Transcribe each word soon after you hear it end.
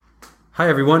Hi,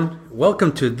 everyone.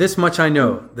 Welcome to This Much I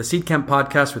Know, the Seedcamp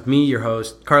podcast with me, your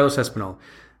host, Carlos Espinal,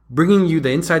 bringing you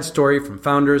the inside story from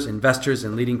founders, investors,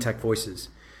 and leading tech voices.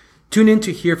 Tune in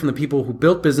to hear from the people who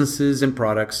built businesses and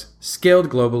products, scaled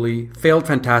globally, failed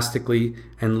fantastically,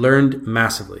 and learned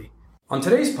massively. On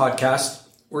today's podcast,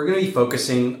 we're going to be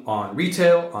focusing on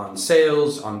retail, on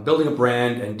sales, on building a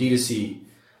brand, and D2C.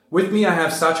 With me, I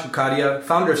have Sach Kukadia,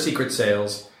 founder of Secret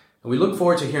Sales, and we look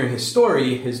forward to hearing his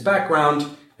story, his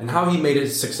background, and how he made it a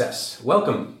success.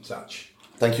 Welcome, Sach.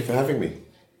 Thank you for having me.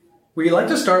 We like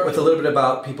to start with a little bit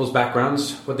about people's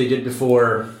backgrounds, what they did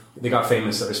before they got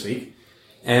famous, so to speak.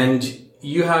 And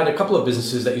you had a couple of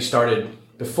businesses that you started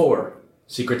before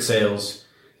Secret Sales,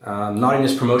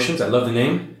 Naughtiness Promotions, I love the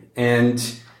name, and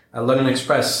London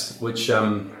Express, which they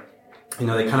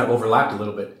kind of overlapped a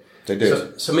little bit. They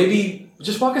did. So maybe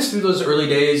just walk us through those early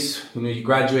days. You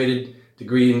graduated,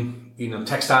 degree in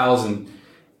textiles, and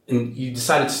you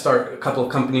decided to start a couple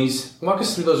of companies. Walk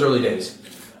us through those early days.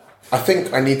 I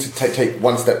think I need to take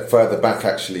one step further back,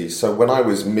 actually. So when I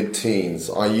was mid-teens,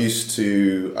 I used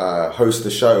to host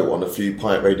a show on a few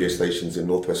pirate radio stations in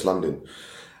northwest London.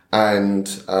 And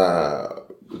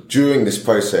during this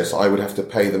process, I would have to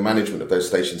pay the management of those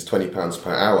stations £20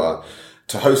 per hour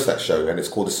to host that show, and it's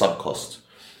called a sub-cost.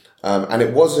 And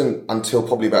it wasn't until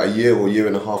probably about a year or year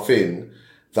and a half in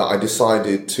that I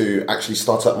decided to actually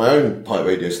start up my own pirate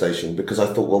radio station, because I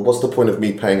thought, well, what's the point of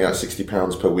me paying out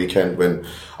 £60 per weekend when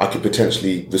I could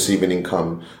potentially receive an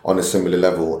income on a similar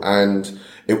level? And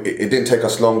it didn't take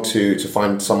us long to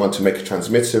find someone to make a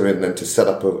transmitter and then to set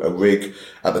up a rig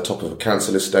at the top of a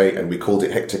council estate, and we called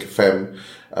it Hectic FM.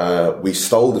 We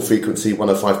stole the frequency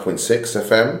 105.6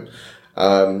 FM.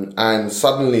 And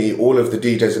suddenly all of the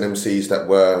DJs and MCs that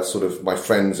were sort of my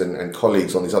friends and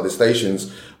colleagues on these other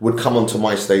stations would come onto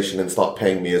my station and start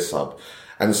paying me a sub.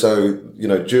 And so,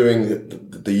 during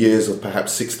the years of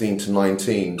perhaps 16 to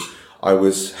 19, I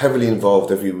was heavily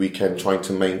involved every weekend trying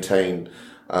to maintain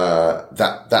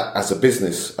that as a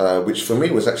business, which for me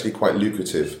was actually quite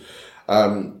lucrative.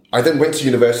 I then went to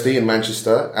university in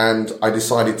Manchester, and I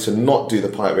decided to not do the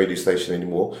pirate radio station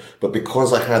anymore. But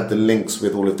because I had the links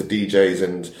with all of the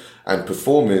DJs and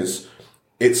performers,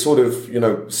 it sort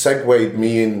of, segued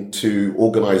me into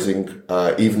organizing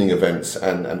evening events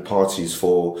and parties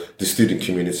for the student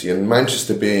community. And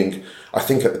Manchester being, I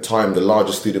think at the time, the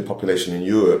largest student population in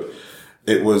Europe,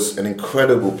 it was an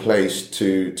incredible place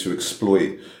to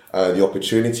exploit the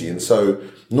opportunity. And so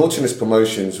Naughtiness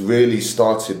Promotions really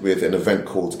started with an event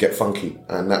called Get Funky,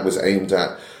 and that was aimed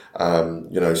at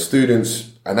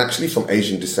students, and actually from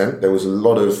Asian descent. There was a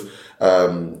lot of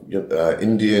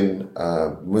Indian,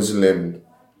 Muslim,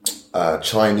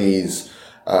 Chinese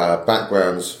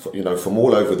backgrounds, from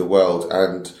all over the world.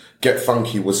 And Get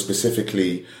Funky was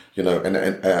specifically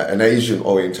an Asian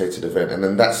orientated event, and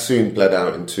then that soon bled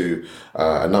out into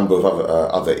a number of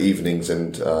other evenings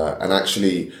and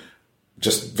actually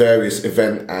just various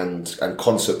event and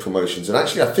concert promotions. And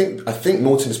actually, I think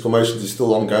Naughtiness Promotions is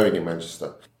still ongoing in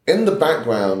Manchester. In the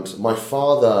background, my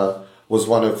father was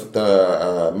one of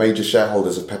the major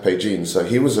shareholders of Pepe Jeans. So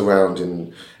he was around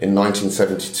in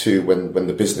 1972 when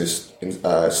the business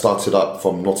started up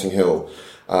from Notting Hill,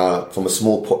 from a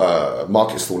small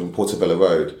market stall in Portobello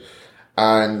Road.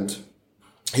 And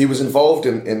he was involved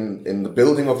in the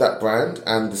building of that brand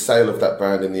and the sale of that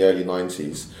brand in the early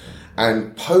 90s.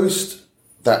 And post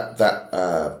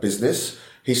that business,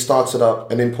 he started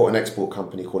up an import and export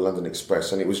company called London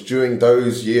Express. And it was during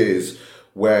those years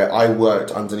where I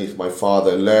worked underneath my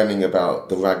father, learning about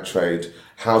the rag trade,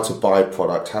 how to buy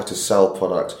product, how to sell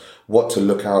product, what to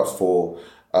look out for,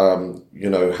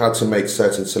 how to make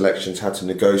certain selections, how to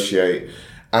negotiate.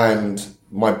 And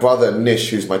my brother Nish,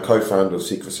 who's my co-founder of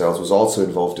Secret Sales, was also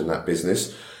involved in that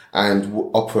business and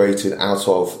operated out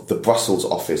of the Brussels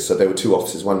office. So there were two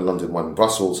offices, one in London, one in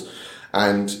Brussels.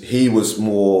 And he was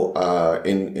more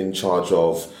in charge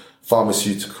of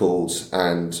pharmaceuticals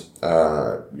and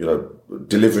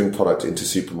delivering product into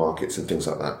supermarkets and things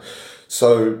like that.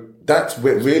 So that's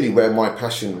really where my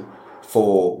passion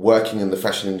for working in the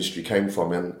fashion industry came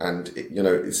from.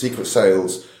 And Secret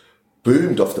Sales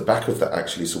boomed off the back of that,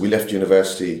 actually. So we left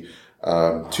university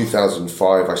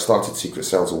 2005. I started Secret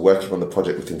Sales or working on the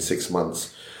project within 6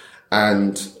 months.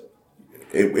 And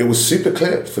it was super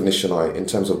clear for Nish and I in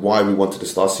terms of why we wanted to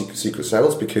start Secret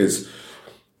Sales, because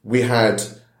we had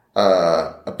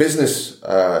a business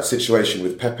situation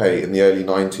with Pepe in the early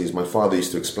 90s. My father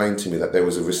used to explain to me that there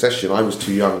was a recession. I was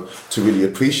too young to really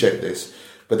appreciate this,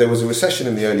 but there was a recession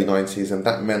in the early 90s, and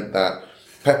that meant that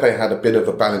Pepe had a bit of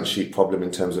a balance sheet problem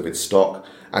in terms of its stock,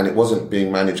 and it wasn't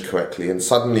being managed correctly. And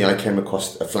suddenly I came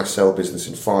across a flash sale business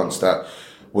in France that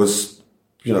was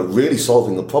really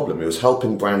solving the problem. It was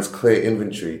helping brands clear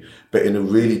inventory, but in a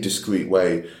really discreet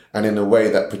way and in a way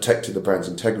that protected the brand's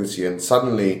integrity. And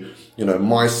suddenly,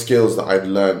 my skills that I'd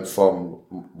learned from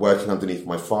working underneath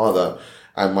my father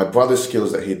and my brother's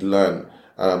skills that he'd learned,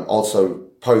 also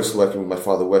post working with my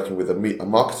father, working with a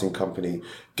marketing company,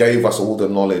 gave us all the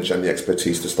knowledge and the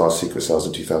expertise to start Secret Sales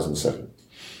in 2007.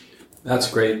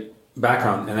 That's great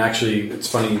background. And actually, it's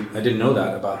funny, I didn't know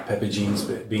that about Pepe jeans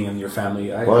being in your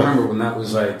family. I remember when that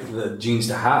was like the jeans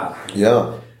to have.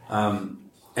 Yeah. And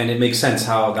it makes sense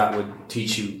how that would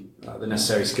teach you the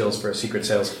necessary skills for Secret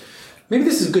Sales. Maybe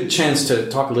this is a good chance to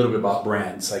talk a little bit about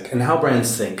brands, and how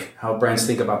brands think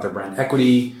about their brand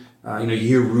equity. You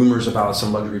hear rumors about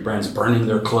some luxury brands burning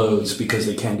their clothes because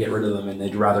they can't get rid of them, and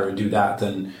they'd rather do that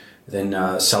than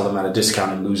sell them at a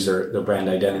discount and lose their brand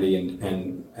identity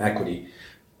and equity.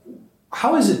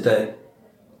 How is it that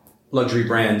luxury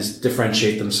brands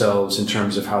differentiate themselves in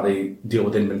terms of how they deal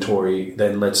with inventory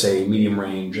than, let's say, medium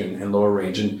range and lower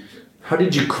range? And how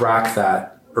did you crack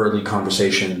that early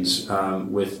conversations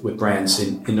with brands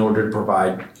in order to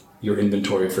provide your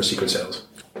inventory for Secret Sales?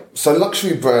 So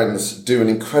luxury brands do an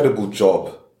incredible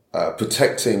job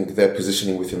protecting their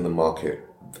positioning within the market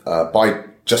by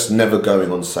just never going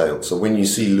on sale. So when you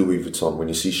see Louis Vuitton, when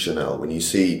you see Chanel, when you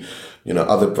see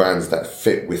other brands that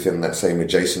fit within that same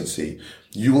adjacency,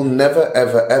 you will never,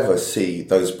 ever, ever see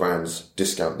those brands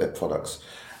discount their products.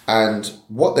 And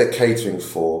what they're catering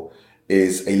for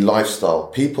is a lifestyle.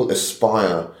 People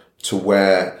aspire to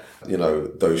wear,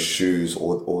 those shoes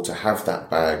or to have that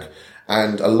bag.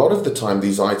 And a lot of the time,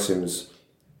 these items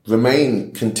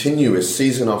remain continuous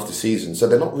season after season. So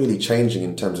they're not really changing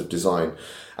in terms of design.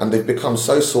 And they've become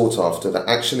so sought after that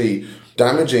actually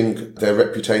damaging their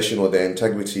reputation or their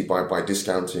integrity by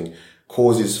discounting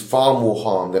causes far more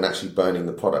harm than actually burning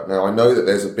the product. Now, I know that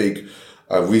there's a big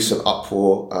recent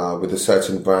uproar with a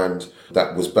certain brand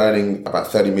that was burning about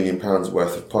 £30 million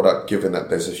worth of product, given that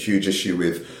there's a huge issue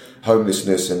with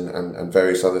homelessness and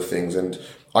various other things. And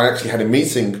I actually had a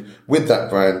meeting with that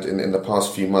brand in the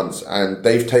past few months, and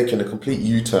they've taken a complete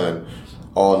U-turn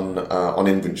on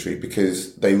inventory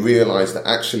because they realize that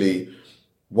actually,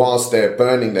 whilst they're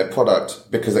burning their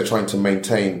product because they're trying to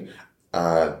maintain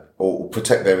or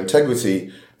protect their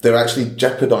integrity, they're actually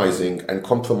jeopardizing and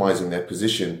compromising their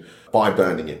position by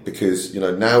burning it. Because,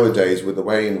 nowadays, with the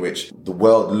way in which the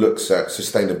world looks at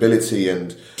sustainability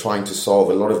and trying to solve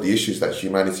a lot of the issues that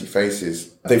humanity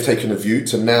faces, they've taken a view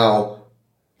to now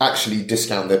actually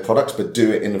discount their products, but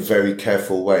do it in a very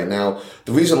careful way. Now,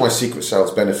 the reason why Secret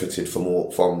Sales benefited from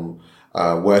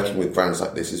working with brands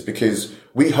like this is because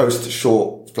we host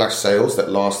short flash sales that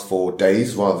last for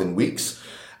days rather than weeks.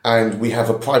 And we have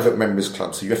a private members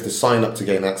club. So you have to sign up to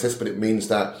gain access, but it means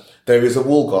that there is a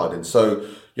wall garden. So,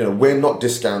 we're not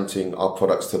discounting our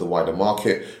products to the wider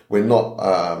market. We're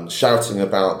not shouting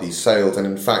about these sales. And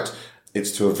in fact,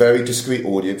 it's to a very discreet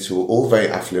audience who are all very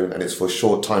affluent, and it's for a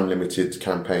short time limited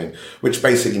campaign, which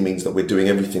basically means that we're doing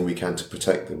everything we can to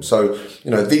protect them. So,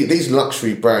 these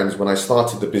luxury brands, when I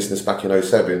started the business back in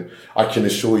 2007, I can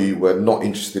assure you were not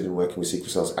interested in working with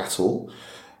Secret Sales at all.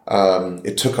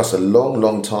 It took us a long,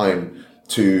 long time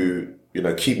to,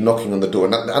 keep knocking on the door.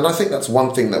 And I think that's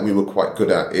one thing that we were quite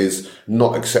good at, is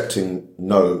not accepting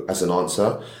no as an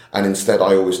answer. And instead,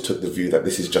 I always took the view that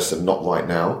this is just a not right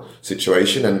now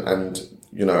situation. And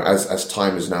as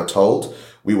time is now told,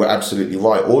 we were absolutely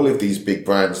right. All of these big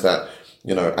brands that,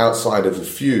 outside of a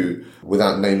few,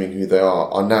 without naming who they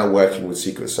are now working with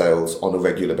Secret Sales on a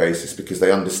regular basis because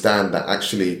they understand that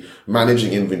actually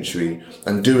managing inventory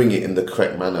and doing it in the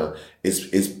correct manner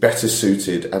is better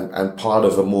suited and part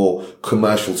of a more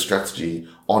commercial strategy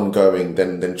ongoing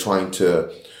than trying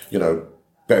to,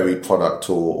 bury product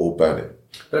or burn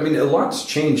it. But a lot's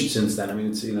changed since then.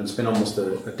 It's been almost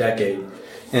a decade.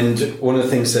 And one of the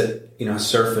things that, has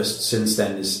surfaced since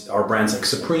then is our brands like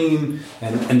Supreme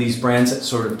and these brands that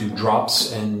sort of do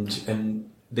drops and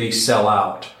they sell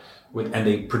out and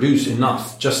they produce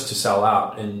enough just to sell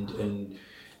out. And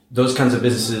those kinds of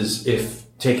businesses, if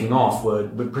taking off,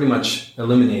 would pretty much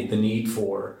eliminate the need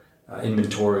for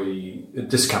inventory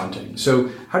discounting. So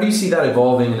how do you see that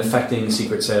evolving and affecting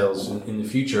Secret Sales in the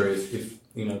future if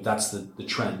that's the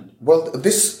trend? Well,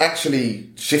 this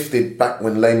actually shifted back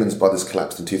when Lehman Brothers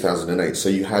collapsed in 2008. So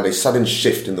you had a sudden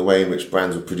shift in the way in which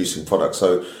brands were producing products.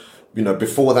 So,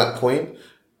 before that point,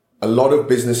 a lot of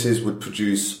businesses would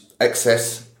produce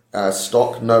excess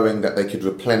stock, knowing that they could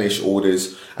replenish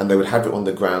orders and they would have it on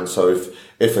the ground. So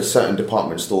if a certain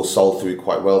department store sold through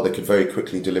quite well, they could very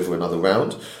quickly deliver another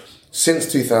round.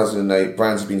 Since 2008,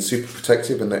 brands have been super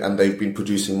protective and they've been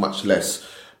producing much less.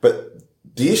 But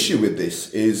the issue with this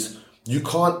is you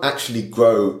can't actually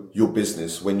grow your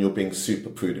business when you're being super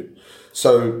prudent.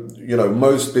 So,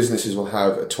 most businesses will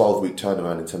have a 12-week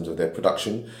turnaround in terms of their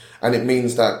production. And it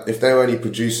means that if they're only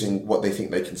producing what they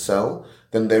think they can sell,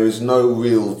 then there is no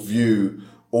real view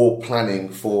or planning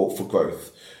for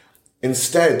growth.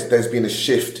 Instead, there's been a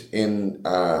shift in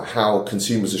how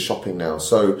consumers are shopping now.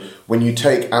 So when you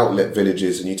take outlet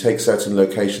villages and you take certain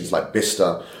locations like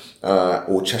Bicester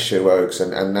or Cheshire Oaks,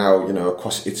 and now,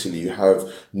 across Italy, you have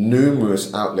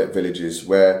numerous outlet villages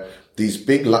where these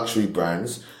big luxury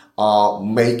brands are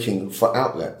making for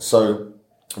outlet. So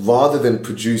rather than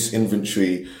produce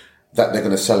inventory that they're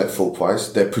going to sell at full price,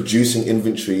 they're producing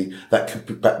inventory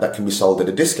that can be sold at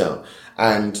a discount.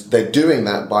 And they're doing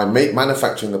that by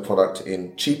manufacturing the product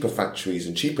in cheaper factories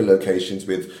and cheaper locations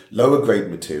with lower grade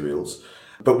materials,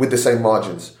 but with the same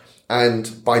margins.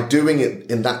 And by doing it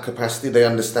in that capacity, they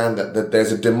understand that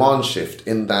there's a demand shift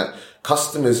in that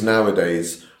customers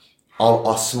nowadays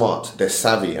are smart, they're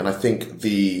savvy. And I think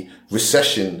the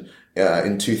recession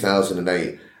in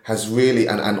 2008 has really,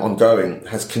 and ongoing,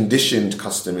 has conditioned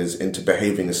customers into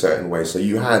behaving a certain way. So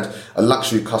you had a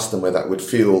luxury customer that would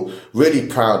feel really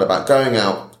proud about going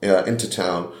out into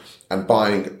town and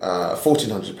buying a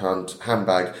 £1,400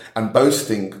 handbag and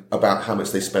boasting about how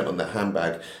much they spent on that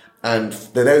handbag. And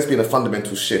there's been a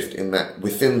fundamental shift in that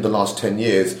within the last 10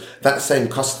 years, that same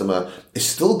customer is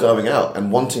still going out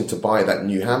and wanting to buy that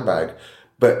new handbag,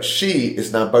 but she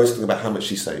is now boasting about how much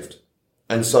she saved.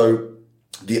 And so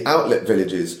the outlet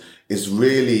villages is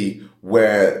really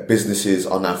where businesses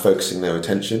are now focusing their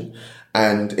attention.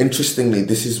 And interestingly,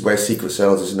 this is where Secret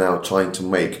Sales is now trying to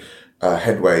make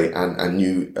headway and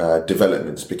new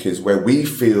developments, because where we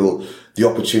feel the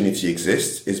opportunity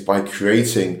exists is by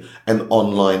creating an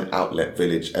online outlet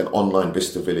village, an online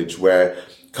Bicester village, where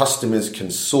customers can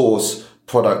source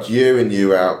product year in,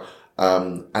 year out,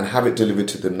 and have it delivered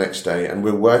to them next day. And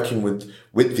we're working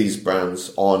with these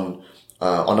brands on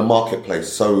a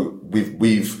marketplace. So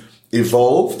we've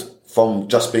evolved from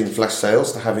just being flash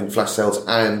sales to having flash sales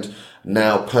and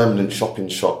now permanent shop-in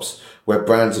shops where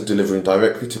brands are delivering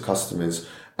directly to customers.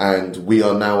 And we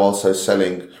are now also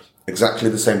selling exactly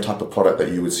the same type of product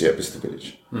that you would see at Bicester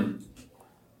Village.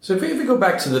 So if we go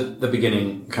back to the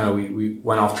beginning, kind of we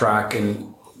went off track,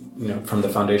 and from the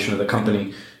foundation of the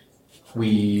company,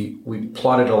 we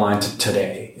plotted a line to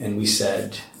today, and we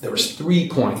said there was 3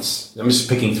 points. I'm just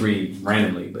picking 3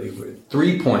 randomly, but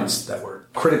 3 points that were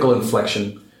critical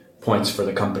inflection points for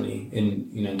the company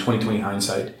in 2020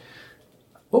 hindsight.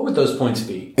 What would those points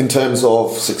be? In terms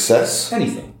of success?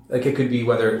 Anything. Like it could be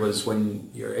whether it was when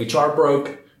your HR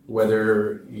broke,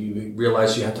 whether you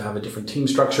realized you had to have a different team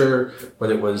structure,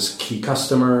 whether it was key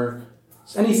customer,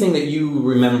 anything that you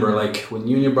remember, like when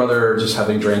you and your brother are just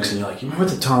having drinks and you're like, you remember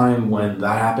the time when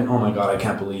that happened? Oh my God, I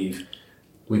can't believe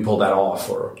we pulled that off.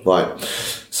 Right.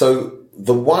 So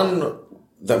the one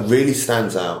that really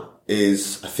stands out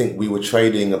is, I think we were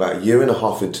trading about a year and a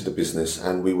half into the business,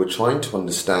 and we were trying to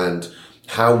understand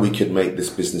how we could make this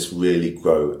business really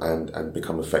grow and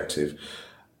become effective.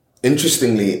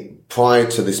 Interestingly, prior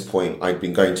to this point, I'd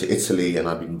been going to Italy and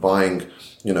I'd been buying,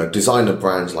 designer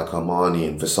brands like Armani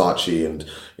and Versace and,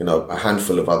 a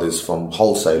handful of others from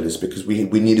wholesalers, because we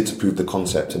needed to prove the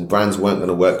concept, and brands weren't going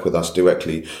to work with us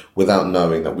directly without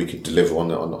knowing that we could deliver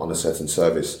on a certain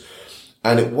service.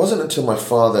 And it wasn't until my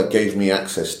father gave me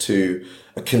access to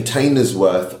a container's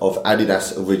worth of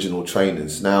Adidas original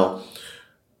trainers. Now,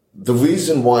 the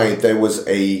reason why there was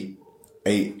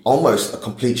almost a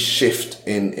complete shift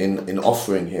in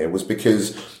offering here was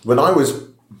because when I was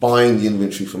buying the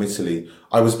inventory from Italy,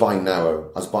 I was buying narrow,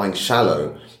 I was buying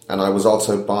shallow, and I was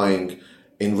also buying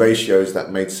in ratios that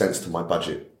made sense to my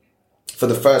budget. For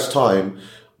the first time,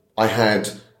 I had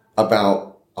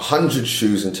about 100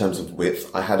 shoes in terms of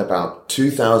width. I had about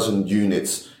 2,000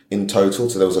 units in total,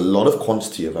 so there was a lot of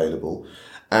quantity available,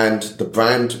 and the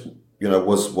brand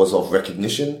was of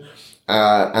recognition,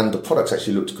 and the products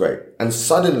actually looked great. And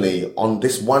suddenly, on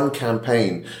this one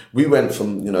campaign, we went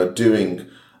from, doing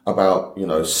about,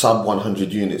 sub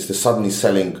 100 units to suddenly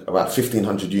selling about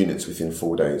 1,500 units within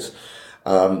 4 days.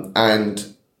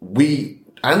 And we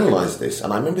analyzed this,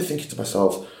 and I remember thinking to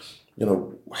myself,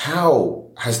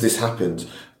 how has this happened?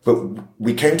 But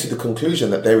we came to the conclusion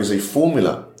that there is a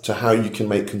formula to how you can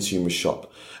make consumers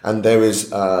shop. And there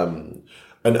is,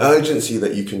 an urgency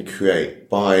that you can create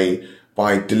by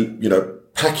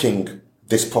packing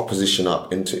this proposition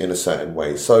up in a certain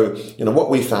way. So,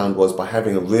 what we found was by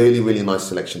having a really, really nice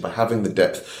selection, by having the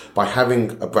depth, by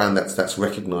having a brand that's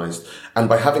recognized, and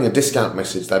by having a discount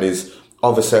message that is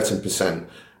of a certain percent,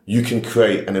 you can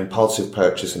create an impulsive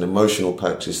purchase, an emotional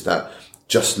purchase that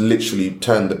just literally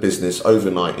turned the business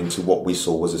overnight into what we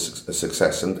saw was a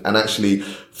success. And actually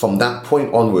from that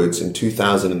point onwards in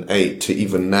 2008 to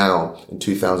even now in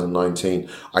 2019,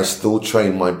 I still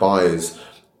train my buyers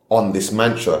on this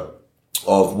mantra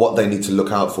of what they need to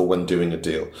look out for when doing a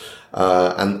deal.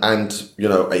 And you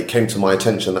know, it came to my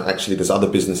attention that actually there's other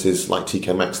businesses like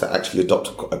TK Maxx that actually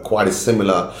adopt quite a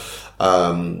similar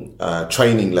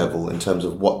training level in terms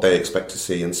of what they expect to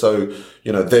see. And so,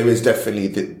 you know, there is definitely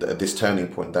this turning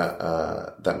point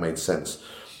that made sense.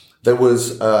 There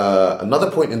was another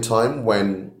point in time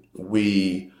when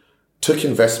we took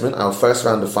investment. Our first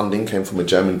round of funding came from a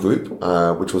German group,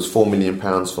 which was £4 million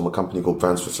from a company called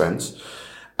Brands for Friends.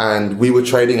 And we were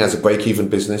trading as a break-even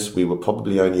business. We were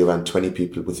probably only around 20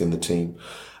 people within the team.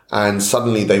 And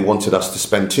suddenly they wanted us to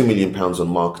spend £2 million on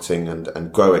marketing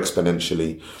and grow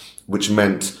exponentially, which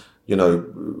meant, you know,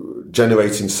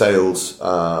 generating sales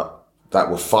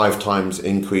that were 5 times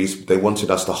increase. They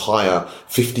wanted us to hire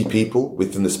 50 people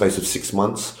within the space of 6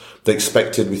 months. They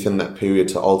expected within that period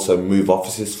to also move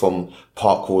offices from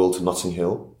Park Royal to Notting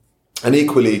Hill, and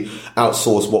equally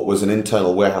outsource what was an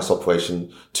internal warehouse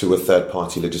operation to a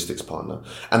third-party logistics partner.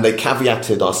 And they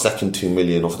caveated our second 2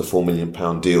 million of the £4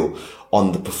 million deal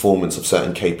on the performance of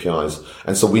certain KPIs.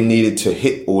 And so we needed to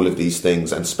hit all of these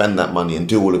things and spend that money and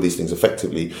do all of these things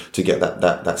effectively to get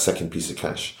that second piece of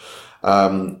cash.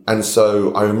 And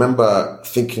so I remember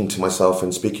thinking to myself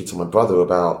and speaking to my brother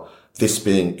about this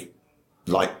being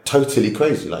like totally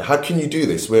crazy. Like, how can you do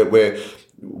this?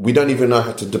 We don't even know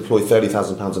how to deploy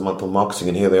 £30,000 a month on marketing,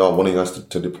 and here they are wanting us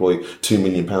to deploy £2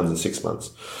 million in 6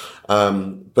 months.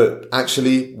 But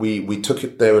actually, we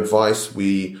took their advice.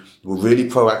 We were really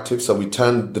proactive. So we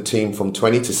turned the team from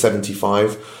 20 to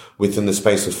 75 within the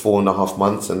space of 4.5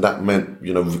 months. And that meant,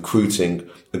 you know, recruiting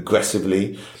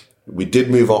aggressively. We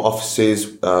did move our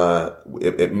offices.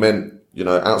 It meant, you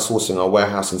know, outsourcing our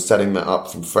warehouse and setting that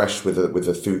up from fresh with a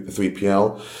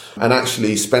 3PL, and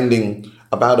actually spending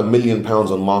about £1 million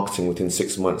on marketing within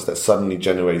 6 months. That suddenly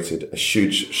generated a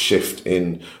huge shift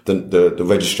in the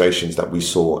registrations that we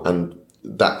saw, and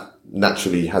that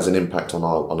naturally has an impact on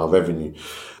our revenue.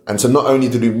 And so not only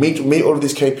did we meet all of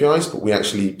these KPIs, but we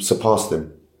actually surpassed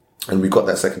them, and we got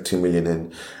that second 2 million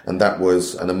in, and that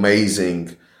was an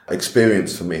amazing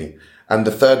experience for me. And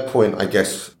the third point, I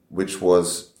guess, which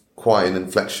was quite an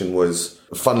inflection, was,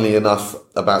 funnily enough,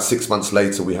 about 6 months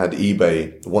later, we had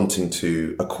eBay wanting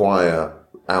to acquire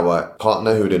our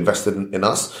partner who had invested in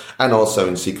us and also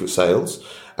in Secret Sales.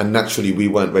 And naturally, we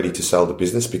weren't ready to sell the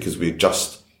business because we had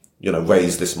just, you know,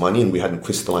 raised this money and we hadn't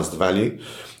crystallized the value.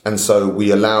 And so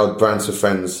we allowed Brands for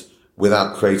Friends,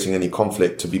 without creating any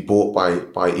conflict, to be bought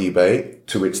by eBay,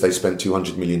 to which they spent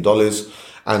 $200 million.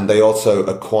 And they also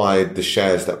acquired the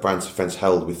shares that Brands for Friends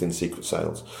held within Secret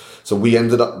Sales. So we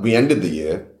ended the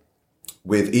year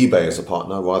with eBay as a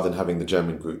partner rather than having the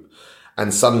German group.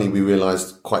 And suddenly we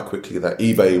realized quite quickly that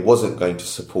eBay wasn't going to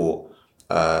support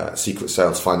Secret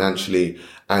Sales financially,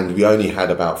 and we only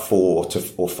had about 4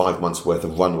 or 5 months worth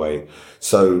of runway.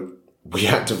 So we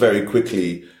had to very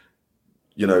quickly,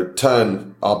 you know,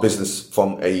 turn our business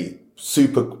from a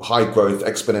super high growth,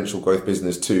 exponential growth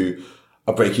business to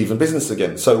a break-even business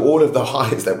again. So all of the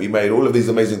hires that we made, all of these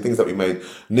amazing things that we made,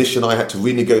 Nish and I had to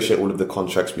renegotiate all of the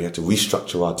contracts. We had to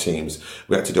restructure our teams.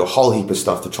 We had to do a whole heap of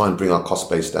stuff to try and bring our cost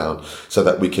base down so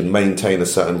that we can maintain a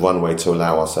certain runway to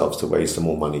allow ourselves to raise some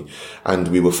more money. And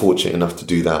we were fortunate enough to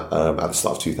do that at the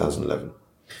start of 2011.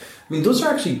 I mean, those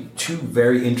are actually two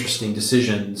very interesting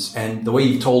decisions. And the way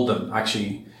you told them,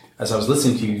 actually, as I was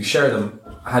listening to you share them,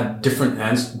 had different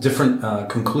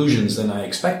conclusions than I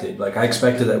expected. Like, I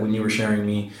expected that when you were sharing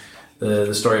me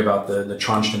the story about the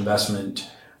tranched investment,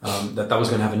 that was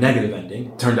going to have a negative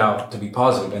ending. It turned out to be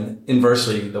positive. And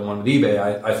inversely, the one with eBay,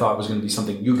 I thought was going to be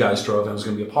something you guys drove and was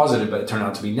going to be a positive, but it turned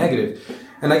out to be negative.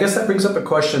 And I guess that brings up a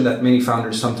question that many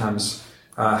founders sometimes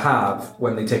have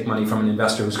when they take money from an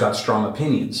investor who's got strong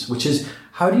opinions, which is,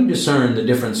 how do you discern the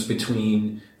difference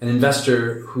between an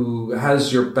investor who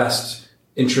has your best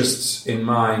interests in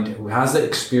mind, who has the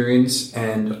experience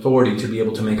and authority to be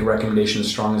able to make a recommendation as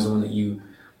strong as the one that you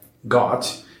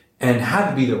got and had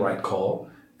to be the right call,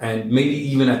 and maybe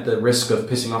even at the risk of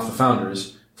pissing off the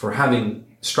founders for having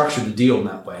structured the deal in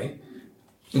that way,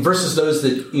 versus those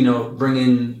that, you know, bring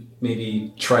in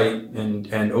maybe trite and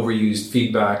overused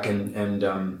feedback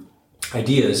and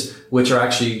ideas, which are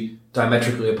actually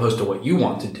diametrically opposed to what you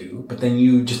want to do, but then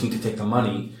you just need to take the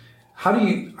money. How do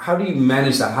you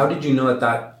manage that? How did you know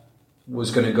that was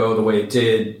going to go the way it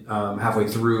did halfway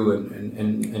through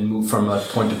and move from a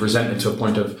point of resentment to a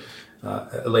point of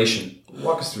elation?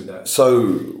 Walk us through that.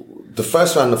 So the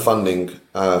first round of funding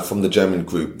from the German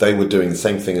group, they were doing the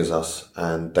same thing as us,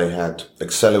 and they had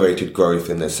accelerated growth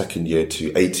in their second year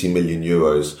to 80 million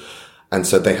euros. And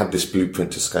so they had this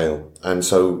blueprint to scale. And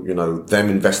so, you know, them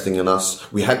investing in us,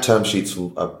 we had term sheets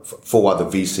from 4 other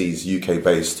VCs, UK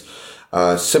based,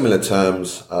 similar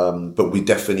terms. But we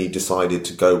definitely decided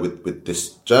to go with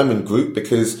this German group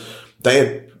because they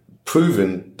had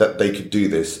proven that they could do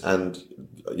this. And,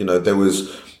 you know, there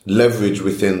was leverage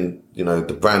within, you know,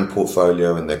 the brand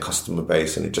portfolio and their customer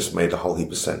base. And it just made a whole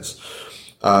heap of sense.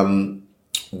 When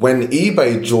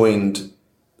eBay joined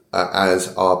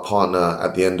as our partner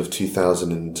at the end of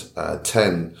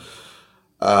 2010,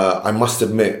 I must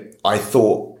admit, I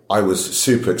thought I was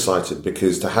super excited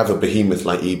because to have a behemoth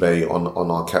like eBay on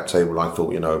our cap table, I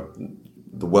thought, you know,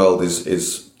 the world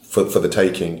is for the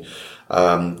taking,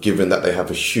 given that they have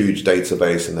a huge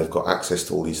database and they've got access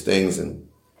to all these things.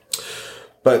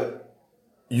 But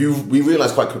we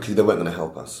realized quite quickly they weren't going to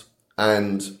help us.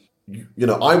 And, you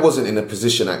know, I wasn't in a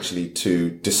position actually to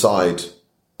decide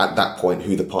at that point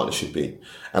who the partner should be.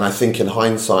 And I think in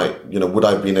hindsight, you know, would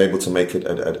I have been able to make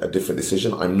a different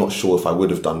decision? I'm not sure if I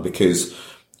would have done because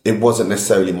it wasn't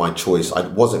necessarily my choice. I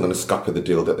wasn't going to scupper the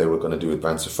deal that they were going to do with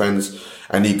Brands for Friends.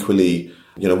 And equally,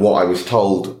 you know, what I was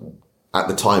told at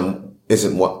the time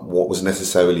isn't what was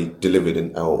necessarily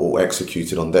delivered or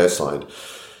executed on their side.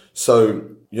 So,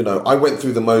 you know, I went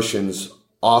through the motions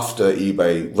after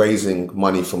eBay raising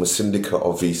money from a syndicate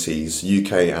of VCs,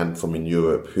 UK and from in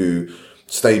Europe, who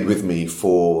stayed with me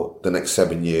for the next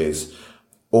 7 years,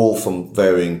 all from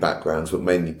varying backgrounds, but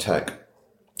mainly tech.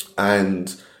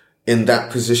 And in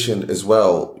that position as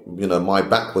well, you know, my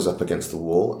back was up against the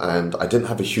wall and I didn't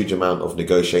have a huge amount of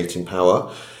negotiating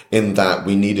power in that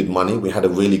we needed money. We had a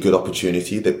really good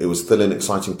opportunity, that it was still an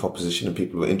exciting proposition and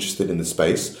people were interested in the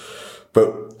space.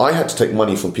 But I had to take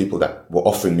money from people that were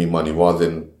offering me money rather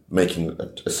than making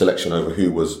a selection over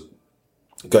who was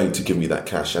going to give me that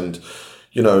cash. And,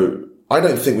 you know, I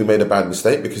don't think we made a bad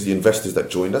mistake because the investors that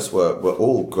joined us were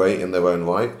all great in their own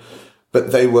right,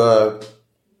 but they were,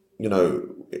 you know,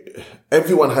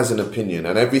 everyone has an opinion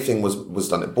and everything was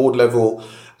done at board level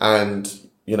and,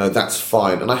 you know, that's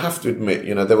fine. And I have to admit,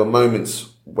 you know, there were moments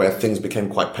where things became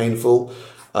quite painful.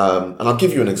 And I'll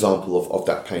give you an example of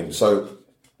that pain. So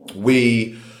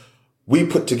we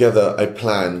put together a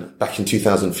plan back in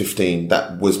 2015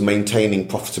 that was maintaining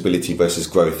profitability versus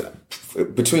growth.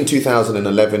 Between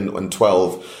 2011 and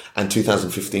 12 and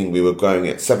 2015, we were growing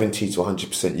at 70 to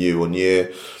 100% year on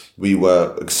year. We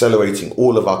were accelerating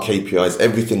all of our KPIs.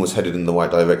 Everything was headed in the right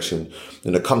direction.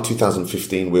 You know, come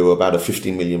 2015, we were about a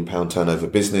 £15 million turnover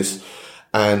business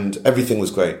and everything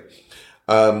was great.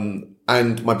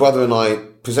 And my brother and I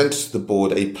presented to the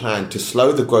board a plan to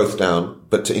slow the growth down,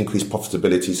 but to increase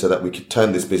profitability so that we could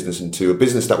turn this business into a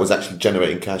business that was actually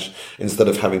generating cash instead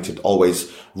of having to always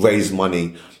raise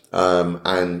money,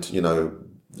 and, you know,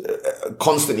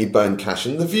 constantly burn cash.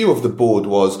 And the view of the board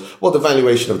was, well, the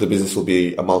valuation of the business will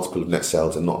be a multiple of net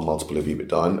sales and not a multiple of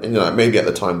EBITDA. And you know, maybe at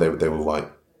the time they were right.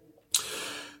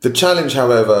 The challenge,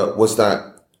 however, was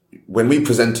that when we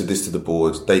presented this to the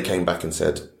board, they came back and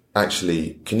said,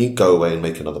 actually, can you go away and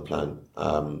make another plan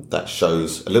that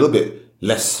shows a little bit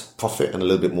less profit and a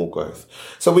little bit more growth?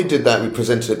 So we did that. We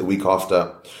presented it the week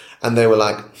after and they were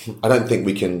like, I don't think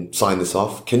we can sign this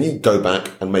off. Can you go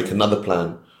back and make another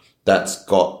plan that's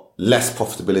got less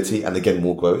profitability and again,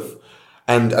 more growth?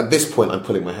 And at this point, I'm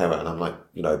pulling my hair out and I'm like,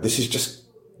 you know, this is just,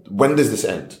 when does this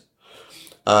end?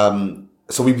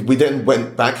 So we then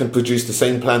went back and produced the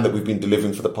same plan that we've been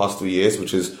delivering for the past 3 years,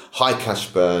 which is high cash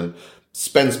burn,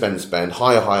 spend,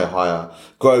 higher,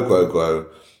 grow,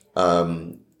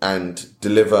 and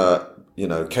deliver, you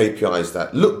know, KPIs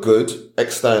that look good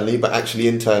externally, but actually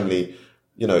internally,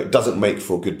 you know, it doesn't make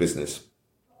for good business.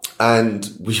 And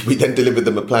we then delivered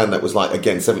them a plan that was like,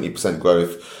 again, 70%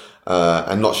 growth,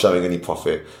 and not showing any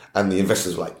profit. And the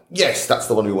investors were like, yes, that's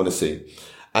the one we want to see.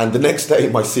 And the next day,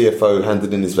 my CFO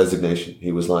handed in his resignation.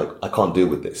 He was like, I can't deal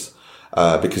with this,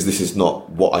 because this is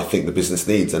not what I think the business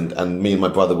needs. And me and my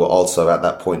brother were also at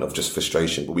that point of just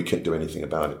frustration, but we couldn't do anything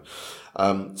about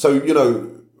it. So, you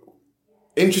know,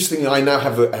 interestingly, I now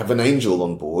have an angel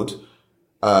on board,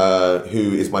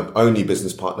 who is my only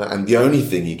business partner, and the only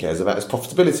thing he cares about is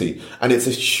profitability. And it's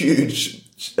a huge,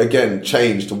 again,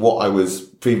 change to what I was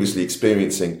previously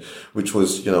experiencing, which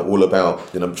was, you know, all about,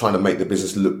 you know, trying to make the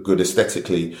business look good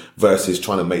aesthetically versus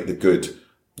trying to make the good,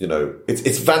 you know,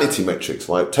 it's vanity metrics,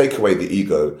 right? Take away the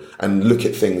ego and look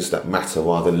at things that matter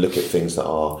rather than look at things that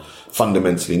are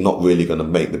fundamentally not really going to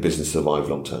make the business survive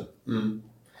long term. Mm.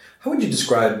 How would you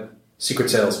describe Secret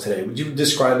Sales today? Would you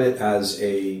describe it as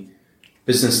a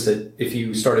business that if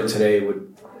you started today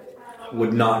would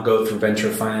would not go through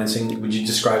venture financing? Would you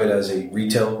describe it as a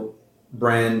retail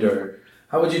brand, or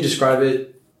how would you describe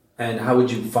it, and how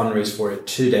would you fundraise for it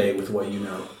today with what you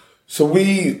know? So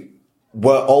we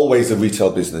were always a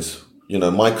retail business. You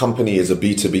know, my company is a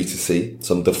B2B2C.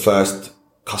 So the first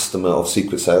customer of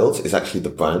Secret Sales is actually the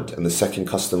brand, and the second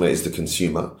customer is the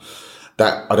consumer.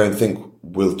 That I don't think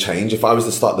will change. If I was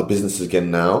to start the business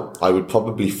again now, I would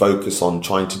probably focus on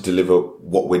trying to deliver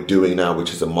what we're doing now,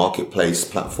 which is a marketplace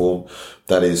platform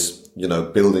that is, you know,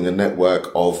 building a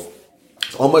network of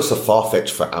almost a Farfetch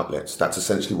for outlets. That's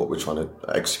essentially what we're trying to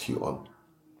execute on.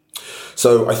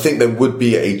 So I think there would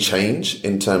be a change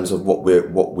in terms of what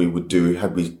we would do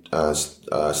had we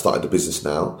started the business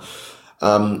now.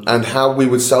 And how we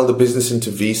would sell the business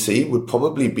into VC would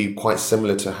probably be quite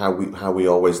similar to how we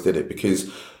always did it,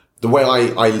 because the way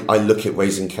I look at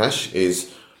raising cash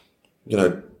is, you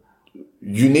know,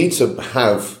 you need to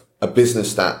have a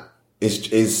business that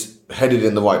is headed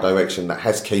in the right direction, that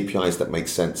has KPIs that make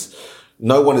sense.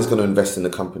 No one is going to invest in a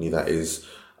company that is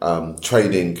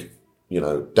trading, you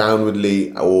know,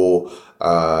 downwardly or,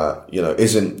 you know,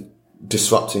 isn't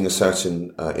disrupting a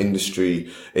certain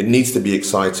industry. It needs to be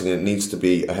exciting, and it needs to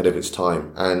be ahead of its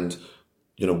time. And,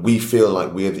 you know, we feel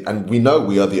like we know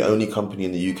we are the only company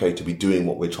in the UK to be doing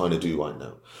what we're trying to do right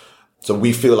now. So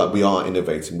we feel like we are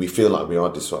innovating. We feel like we are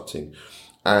disrupting.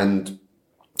 And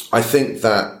I think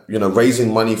that, you know,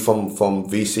 raising money from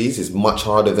VCs is much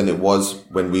harder than it was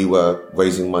when we were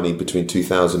raising money between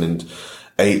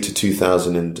 2008 to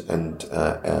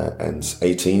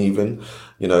 2018 even.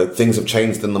 You know, things have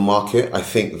changed in the market. I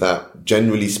think that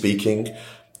generally speaking,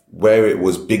 where it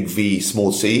was big V,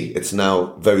 small c, it's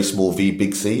now very small v,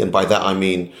 big C. And by that, I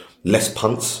mean less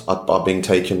punts are being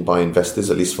taken by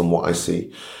investors, at least from what I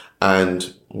see.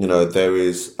 And, you know, there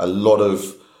is a lot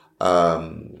of,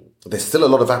 there's still a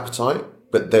lot of appetite,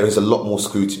 but there is a lot more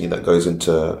scrutiny that goes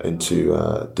into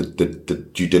the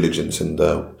due diligence and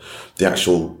the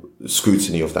actual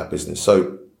scrutiny of that business.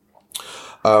 So,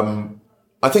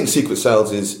 I think Secret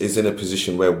Sales is in a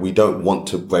position where we don't want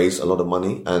to raise a lot of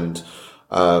money, and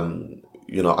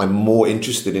you know, I'm more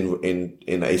interested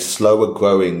in a slower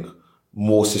growing,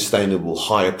 more sustainable,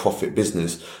 higher profit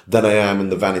business than I am in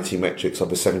the vanity metrics of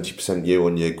a 70%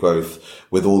 year-on-year growth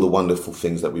with all the wonderful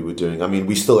things that we were doing. I mean,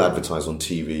 we still advertise on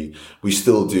TV. We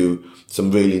still do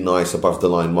some really nice above the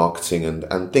line marketing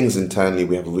and things internally.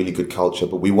 We have a really good culture,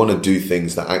 but we want to do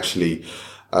things that actually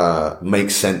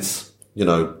make sense. You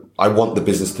know, I want the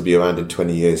business to be around in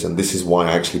 20 years. And this is why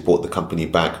I actually bought the company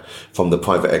back from the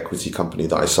private equity company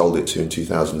that I sold it to in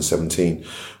 2017,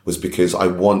 was because I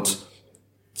want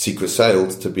Secret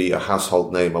Sales to be a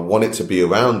household name. I want it to be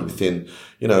around within,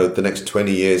 you know, the next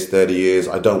 20 years, 30 years.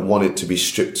 I don't want it to be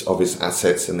stripped of its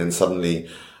assets and then suddenly,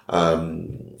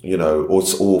 you know,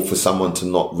 or for someone to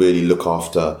not really look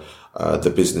after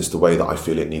the business the way that I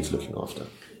feel it needs looking after.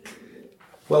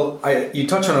 Well, you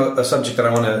touch on a subject that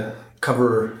I want to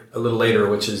cover a little later,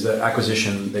 which is the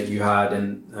acquisition that you had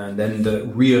and then the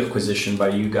reacquisition by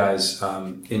you guys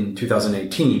in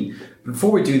 2018.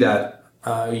 Before we do that,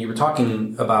 you were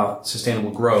talking about sustainable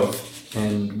growth,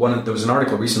 and there was an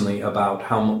article recently about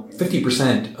how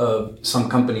 50% of some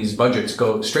companies' budgets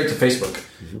go straight to Facebook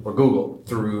or Google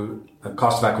through a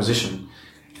cost of acquisition,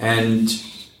 and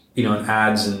you know,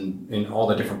 ads and in all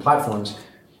the different platforms.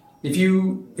 If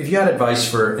you had advice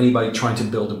for anybody trying to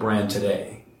build a brand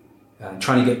today,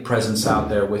 trying to get presence out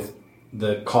there with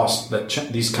the cost that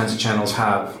these kinds of channels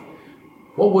have,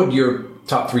 what would your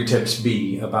top 3 tips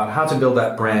be about how to build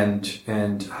that brand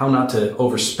and how not to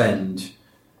overspend?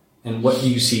 And what do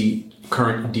you see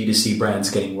current D2C brands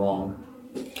getting wrong?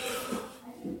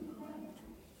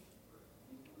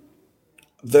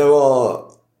 There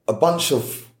are a bunch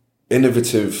of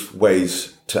innovative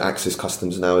ways to access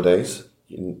customers nowadays.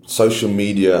 Social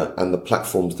media and the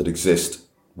platforms that exist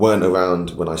weren't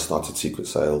around when I started Secret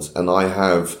Sales, and I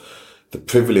have the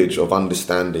privilege of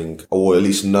understanding, or at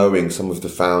least knowing, some of the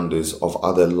founders of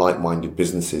other like-minded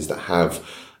businesses that have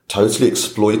totally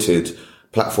exploited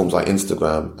platforms like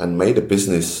Instagram and made a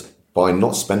business by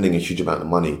not spending a huge amount of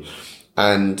money.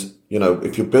 And, you know,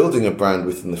 if you're building a brand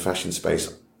within the fashion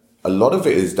space, a lot of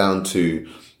it is down to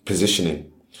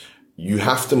positioning. You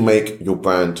have to make your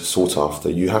brand sought after.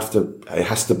 It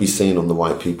has to be seen on the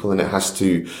right people, and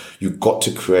you've got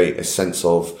to create a sense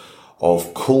of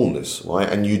coolness, right?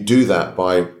 And you do that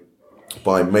by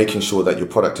making sure that your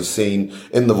product is seen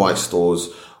in the right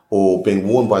stores or being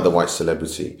worn by the right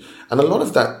celebrity. And a lot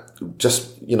of that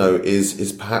just, you know,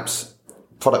 is perhaps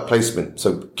product placement.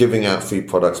 So giving out free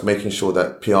products, making sure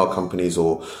that PR companies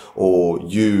or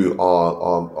you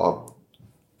are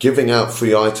giving out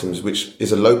free items, which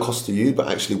is a low cost to you, but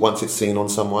actually once it's seen on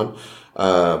someone,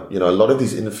 a lot of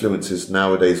these influencers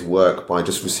nowadays work by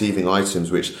just receiving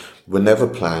items which were never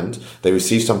planned. They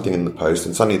receive something in the post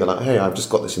and suddenly they're like, hey, I've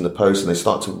just got this in the post, and they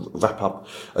start to wrap up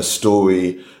a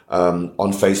story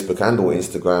on Facebook and or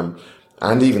Instagram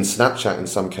and even Snapchat in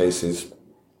some cases,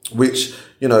 which,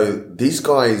 these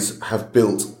guys have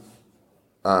built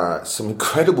some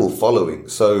incredible following.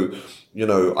 So,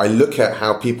 I look at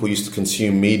how people used to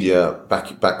consume media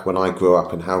back when I grew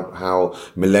up, and how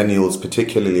millennials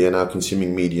particularly are now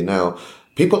consuming media now.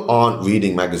 People aren't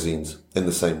reading magazines in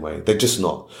the same way. They're just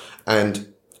not.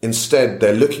 And instead,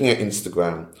 they're looking at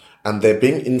Instagram and they're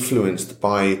being influenced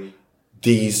by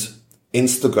these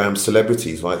Instagram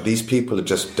celebrities, right? These people are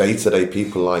just day-to-day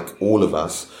people like all of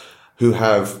us who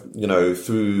have,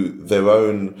 through their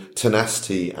own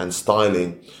tenacity and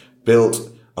styling, built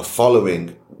a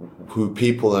following who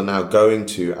people are now going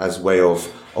to as way of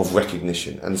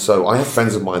recognition. And so I have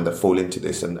friends of mine that fall into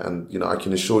this, and I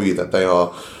can assure you that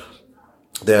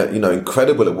they're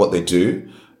incredible at what they do,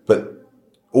 but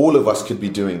all of us could be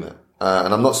doing that.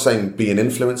 And I'm not saying be an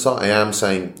influencer. I am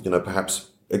saying, perhaps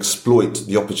exploit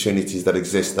the opportunities that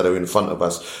exist that are in front of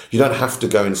us. You don't have to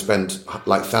go and spend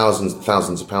like thousands of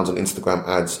pounds on Instagram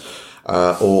ads,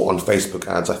 or on Facebook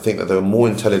ads. I think that there are more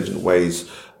intelligent ways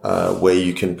where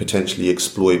you can potentially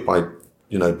exploit by,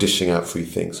 dishing out free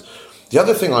things. The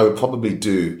other thing I would probably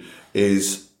do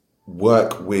is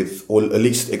work with, or at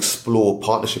least explore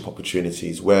partnership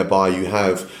opportunities whereby you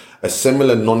have a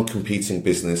similar non-competing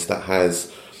business that has,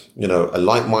 a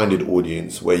like-minded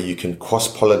audience where you can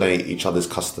cross-pollinate each other's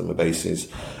customer bases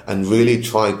and really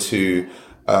try to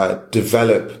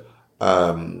develop,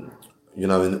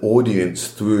 an audience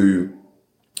through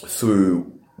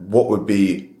what would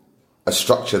be a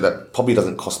structure that probably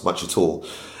doesn't cost much at all.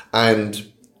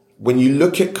 And when you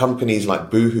look at companies like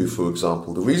Boohoo, for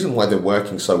example, the reason why they're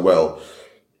working so well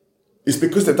is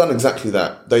because they've done exactly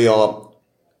that. They are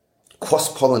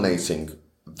cross-pollinating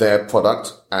their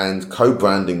product and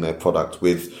co-branding their product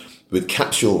with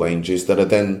capsule ranges that are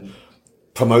then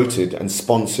promoted and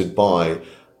sponsored by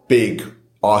big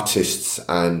artists,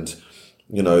 and,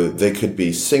 they could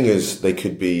be singers, they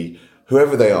could be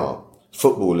whoever they are,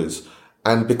 footballers.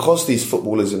 And because these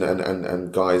footballers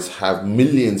and guys have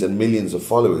millions and millions of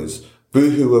followers,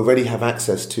 Boohoo already have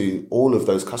access to all of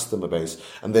those customer base,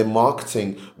 and they're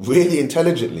marketing really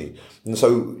intelligently. And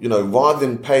so, rather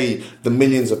than pay the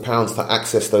millions of pounds to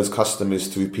access those customers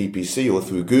through PPC or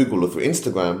through Google or through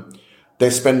Instagram,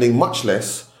 they're spending much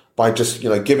less by just,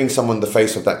 giving someone the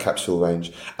face of that capsule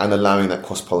range and allowing that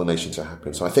cross-pollination to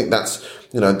happen. So I think that's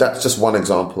just one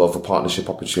example of a partnership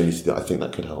opportunity that I think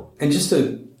that could help. And just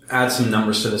to add some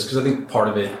numbers to this, because I think part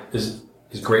of it is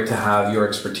great to have your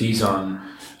expertise on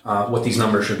what these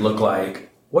numbers should look like.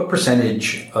 What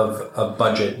percentage of a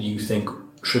budget do you think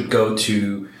should go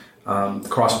to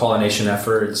cross-pollination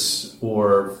efforts,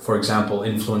 or, for example,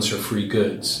 influencer free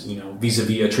goods,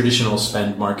 vis-a-vis a traditional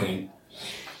spend marketing?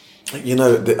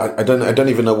 I don't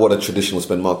even know what a traditional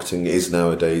spend marketing is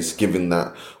nowadays, given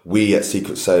that we at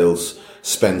Secret Sales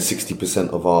spend 60%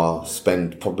 of our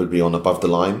spend probably on above the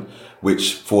line,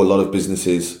 which for a lot of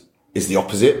businesses is the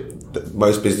opposite.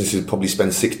 Most businesses probably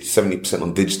spend 60-70%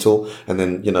 on digital, and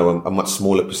then, a much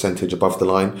smaller percentage above the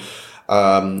line.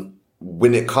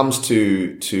 When it comes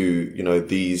to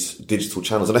these digital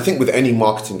channels, and I think with any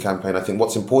marketing campaign, I think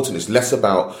what's important is less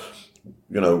about,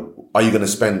 are you going to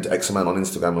spend X amount on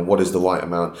Instagram and what is the right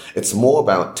amount? It's more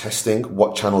about testing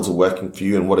what channels are working for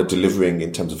you and what are delivering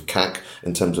in terms of CAC,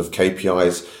 in terms of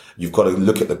KPIs. You've got to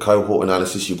look at the cohort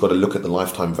analysis. You've got to look at the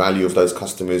lifetime value of those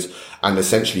customers and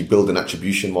essentially build an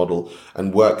attribution model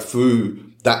and work through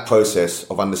that process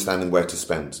of understanding where to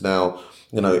spend. Now,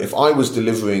 if I was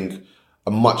delivering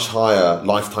a much higher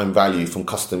lifetime value from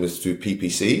customers through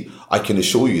PPC, I can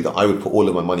assure you that I would put all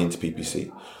of my money into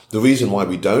PPC. The reason why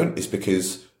we don't is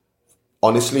because,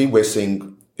 honestly, we're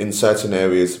seeing in certain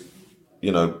areas,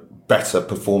 better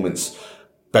performance,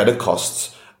 better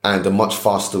costs, and a much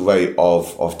faster rate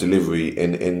of delivery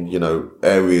in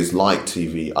areas like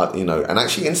TV, and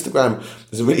actually Instagram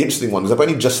is a really interesting one because I've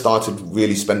only just started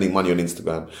really spending money on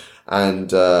Instagram,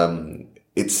 and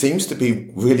it seems to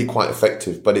be really quite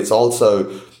effective, but it's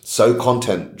also so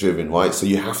content driven, right? So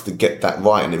you have to get that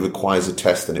right, and it requires a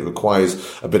test, and it requires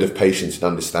a bit of patience in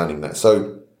understanding that.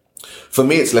 So for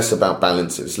me, it's less about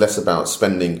balance. It's less about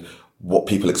spending what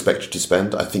people expect you to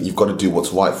spend. I think you've got to do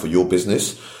what's right for your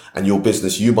business, and your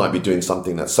business, you might be doing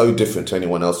something that's so different to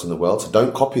anyone else in the world. So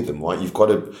don't copy them, right? You've got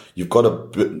to,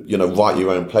 write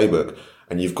your own playbook,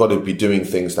 and you've got to be doing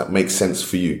things that make sense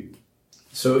for you.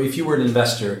 So if you were an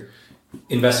investor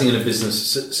investing in a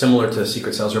business similar to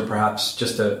Secret Sales or perhaps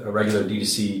just a regular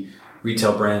D2C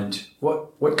retail brand,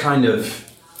 what kind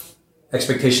of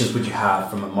expectations would you have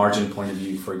from a margin point of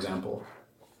view, for example,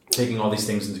 taking all these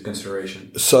things into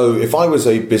consideration? So if I was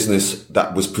a business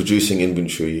that was producing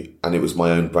inventory and it was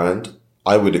my own brand,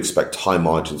 I would expect high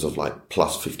margins of like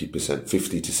plus 50%,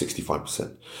 50 to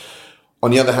 65%.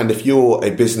 On the other hand, if you're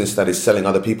a business that is selling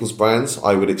other people's brands,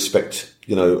 I would expect,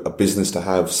 a business to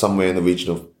have somewhere in the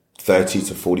region of 30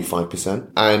 to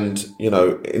 45%. And,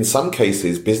 in some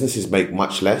cases, businesses make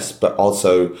much less, but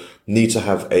also need to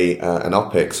have an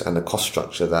OPEX and a cost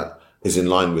structure that is in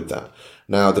line with that.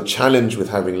 Now, the challenge with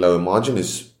having lower margin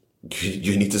is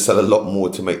you need to sell a lot more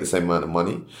to make the same amount of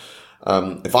money.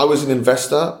 If I was an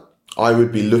investor, I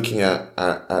would be looking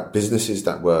at businesses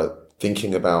that were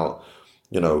thinking about,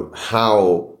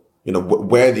 how,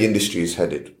 where the industry is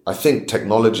headed. I think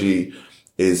technology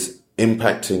is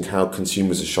impacting how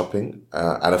consumers are shopping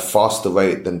at a faster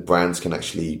rate than brands can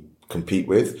actually compete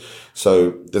with.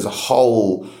 So there's a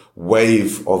whole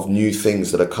wave of new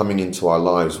things that are coming into our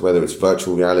lives, whether it's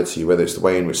virtual reality, whether it's the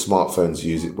way in which smartphones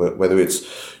use it, whether it's,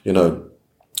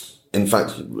 in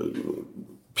fact,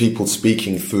 people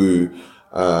speaking through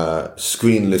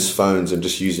screenless phones and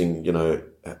just using,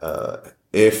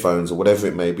 earphones or whatever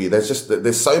it may be.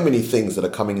 There's so many things that are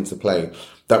coming into play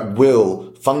that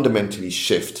will fundamentally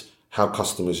shift how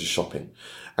customers are shopping.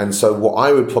 And so what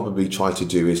I would probably try to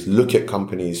do is look at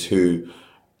companies who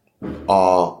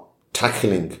are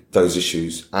tackling those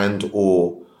issues and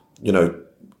or,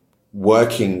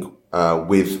 working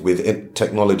with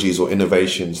technologies or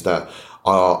innovations that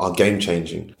are game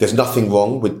changing. There's nothing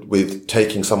wrong with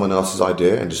taking someone else's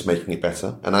idea and just making it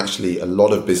better. And actually a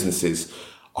lot of businesses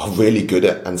are really good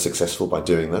at and successful by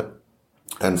doing that.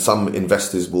 And some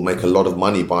investors will make a lot of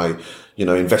money by,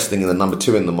 investing in the number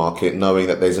two in the market, knowing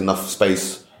that there's enough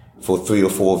space for 3 or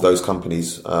 4 of those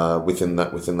companies within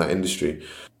that industry.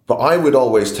 But I would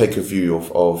always take a view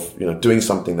of doing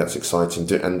something that's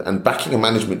exciting and backing a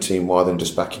management team rather than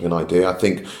just backing an idea. I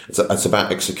think it's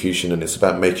about execution, and it's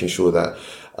about making sure that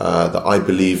that I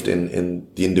believed in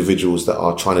the individuals that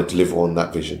are trying to deliver on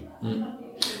that vision.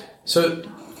 So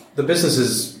the business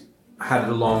has had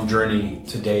a long journey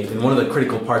to date, and one of the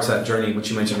critical parts of that journey, which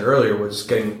you mentioned earlier, was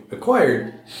getting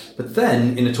acquired. But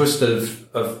then, in a twist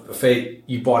of fate,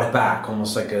 you bought it back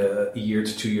almost like a year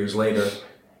to 2 years later.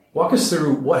 Walk us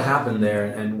through what happened there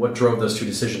and what drove those two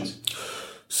decisions.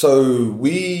 So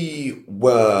we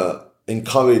were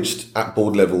encouraged at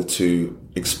board level to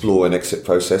explore an exit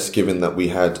process, given that we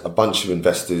had a bunch of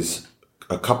investors,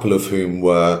 a couple of whom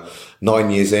were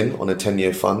 9 years in on a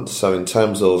 10-year fund. So in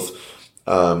terms of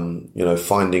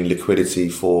finding liquidity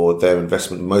for their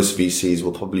investment, most VCs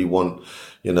will probably want,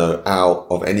 out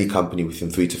of any company within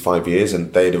 3 to 5 years.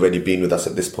 And they had already been with us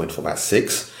at this point for about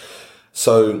 6.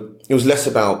 So it was less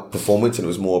about performance and it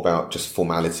was more about just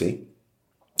formality.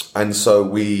 And so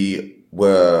we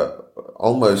were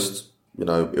almost,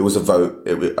 it was a vote.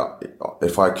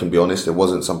 If I can be honest, it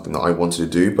wasn't something that I wanted to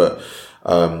do, but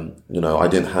I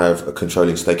didn't have a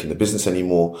controlling stake in the business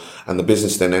anymore. And the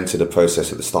business then entered a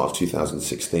process at the start of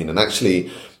 2016. And actually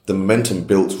the momentum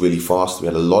built really fast. We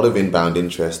had a lot of inbound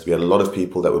interest. We had a lot of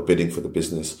people that were bidding for the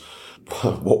business.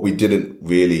 What we didn't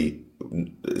really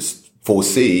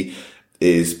foresee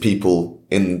is people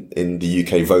in the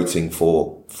UK voting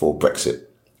for Brexit.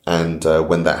 And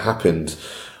when that happened,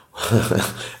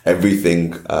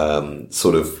 everything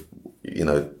sort of,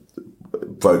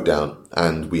 broke down,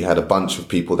 and we had a bunch of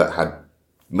people that had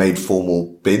made formal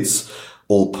bids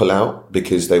all pull out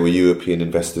because they were European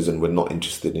investors and were not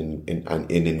interested in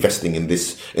investing in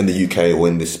the UK or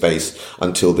in this space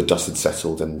until the dust had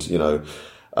settled. And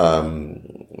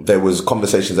there was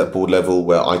conversations at board level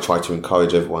where I tried to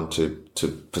encourage everyone to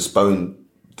postpone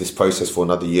this process for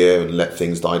another year and let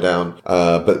things die down.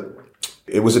 But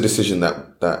it was a decision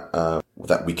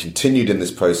that we continued in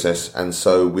this process, and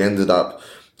so we ended up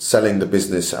selling the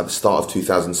business at the start of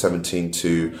 2017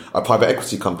 to a private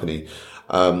equity company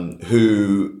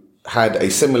who had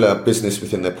a similar business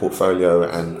within their portfolio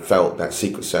and felt that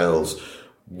Secret Sales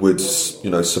would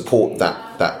support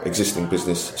that existing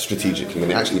business strategically,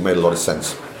 and it actually made a lot of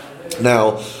sense.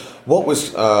 Now, what was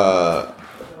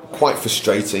quite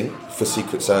frustrating for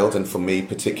Secret Sales and for me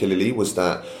particularly was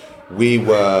that we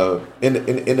were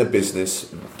in a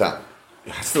business that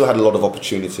still had a lot of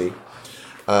opportunity.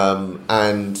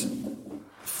 And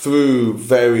through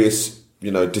various,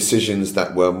 decisions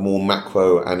that were more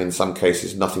macro and in some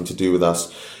cases nothing to do with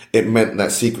us, it meant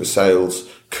that Secret Sales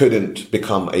couldn't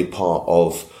become a part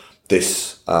of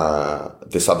this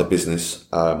other business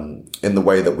in the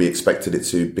way that we expected it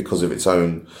to, because of its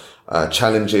own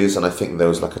challenges. And I think there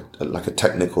was like a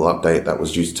technical update that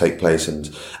was due to take place,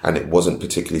 and it wasn't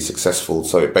particularly successful.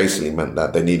 So it basically meant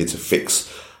that they needed to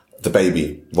fix the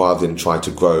baby rather than try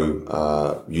to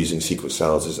grow using Secret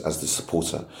Sales as the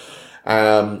supporter.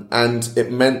 And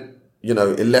it meant, you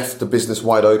know, it left the business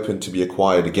wide open to be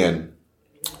acquired again,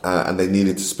 and they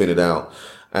needed to spin it out.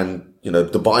 And, you know,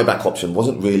 the buyback option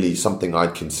wasn't really something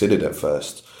I'd considered at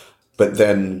first. But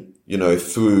then, you know,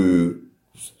 through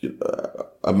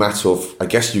a matter of, I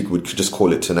guess you would just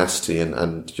call it tenacity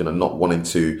and you know, not wanting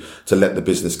to let the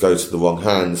business go to the wrong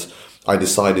hands, I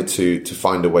decided to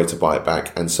find a way to buy it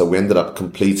back. And so we ended up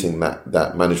completing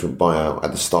that management buyout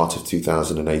at the start of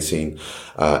 2018,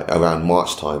 around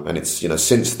March time. And it's, you know,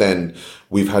 since then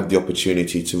we've had the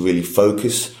opportunity to really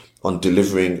focus on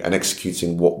delivering and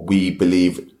executing what we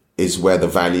believe is where the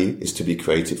value is to be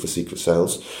created for Secret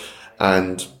Sales.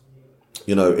 And,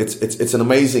 you know, it's an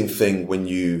amazing thing when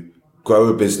you grow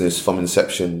a business from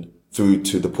inception through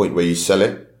to the point where you sell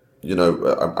it. You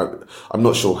know, I'm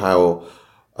not sure how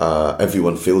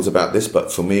everyone feels about this,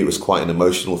 but for me, it was quite an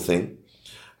emotional thing.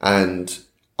 And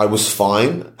I was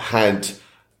fine had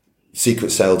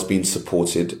Secret Sales been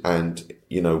supported and,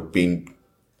 you know, been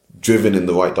driven in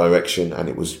the right direction, and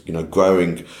it was, you know,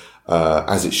 growing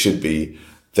as it should be.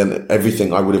 Then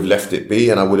everything, I would have left it be,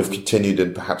 and I would have continued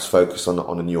and perhaps focused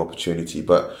on a new opportunity.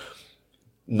 But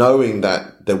knowing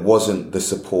that there wasn't the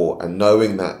support, and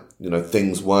knowing that, you know,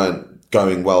 things weren't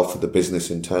going well for the business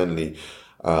internally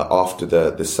after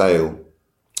the sale,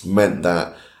 meant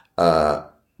that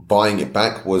buying it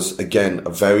back was, again, a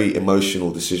very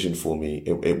emotional decision for me.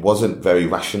 It wasn't very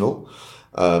rational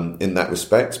in that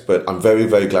respect, but I'm very,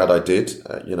 very glad I did.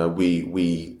 You know,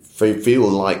 we feel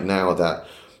like now that,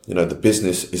 you know, the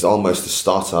business is almost a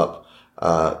startup,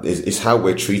 is how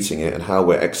we're treating it, and how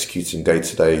we're executing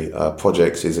day-to-day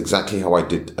projects is exactly how I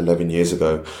did 11 years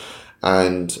ago.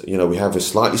 And, you know, we have a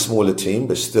slightly smaller team,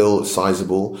 but still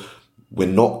sizable. We're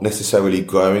not necessarily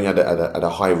growing at a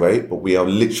high rate, but we are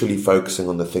literally focusing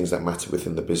on the things that matter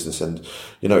within the business. And,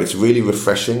 you know, it's really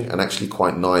refreshing and actually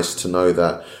quite nice to know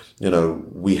that, you know,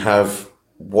 we have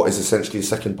what is essentially a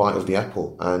second bite of the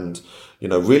apple. And, you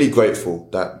know, really grateful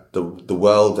that the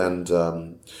world and,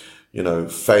 you know,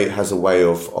 fate has a way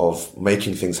of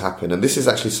making things happen. And this is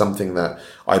actually something that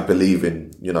I believe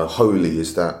in, you know, wholly,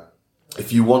 is that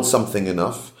if you want something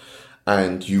enough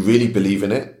and you really believe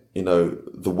in it, you know,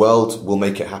 the world will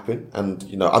make it happen. And,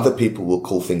 you know, other people will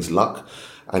call things luck,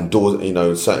 and doors, you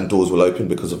know, certain doors will open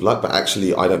because of luck. But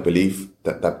actually, I don't believe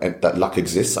that luck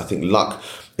exists. I think luck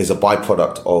is a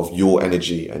byproduct of your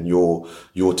energy and your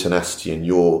tenacity and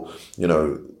your, you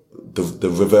know, the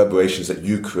reverberations that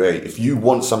you create. If you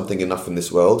want something enough in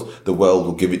this world, the world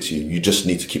will give it to you. You just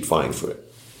need to keep fighting for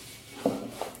it.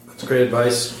 That's great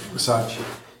advice, Masaj.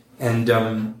 And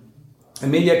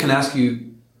maybe I can ask you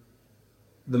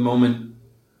the moment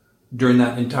during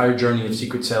that entire journey of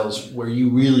Secret Sales where you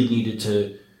really needed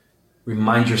to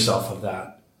remind yourself of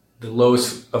that, the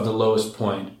lowest of the lowest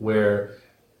point, where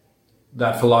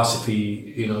that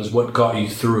philosophy, you know, is what got you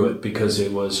through it, because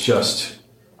it was just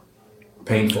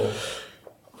painful.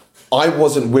 I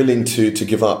wasn't willing to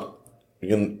give up.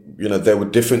 You know, there were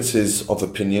differences of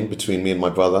opinion between me and my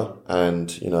brother,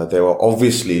 and, you know, there are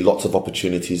obviously lots of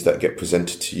opportunities that get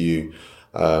presented to you,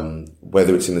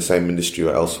 whether it's in the same industry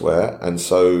or elsewhere. And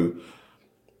so,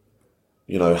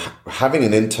 you know, having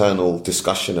an internal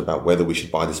discussion about whether we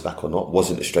should buy this back or not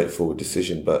wasn't a straightforward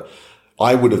decision. But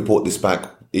I would have bought this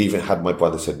back even had my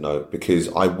brother said no, because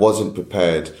I wasn't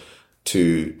prepared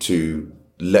to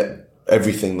let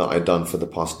everything that I'd done for the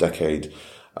past decade,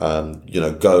 you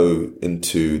know, go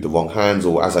into the wrong hands,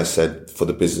 or, as I said, for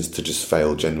the business to just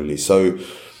fail generally. So,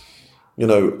 you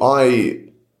know,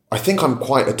 I think I'm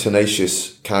quite a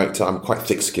tenacious character. I'm quite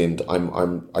thick-skinned.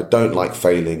 I don't like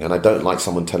failing, and I don't like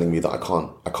someone telling me that I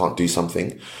can't do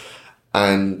something.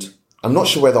 And I'm not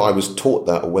sure whether I was taught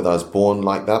that or whether I was born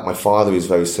like that. My father is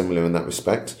very similar in that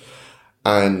respect.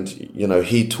 And, you know,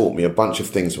 he taught me a bunch of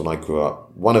things when I grew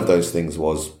up. One of those things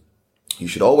was, you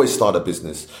should always start a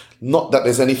business. Not that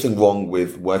there's anything wrong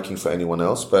with working for anyone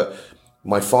else, but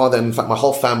my father, in fact, my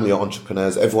whole family are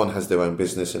entrepreneurs. Everyone has their own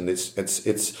business. And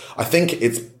I think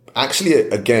it's actually,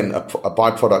 again, a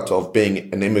byproduct of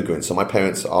being an immigrant. So my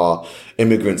parents are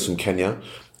immigrants from Kenya.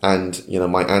 And, you know,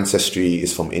 my ancestry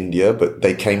is from India, but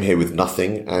they came here with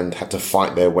nothing and had to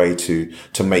fight their way to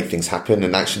make things happen.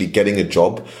 And actually getting a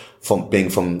job from being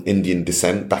from Indian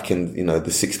descent back in, you know,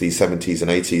 the 60s, 70s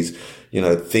and 80s, you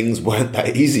know, things weren't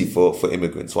that easy for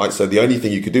immigrants, right? So the only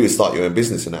thing you could do is start your own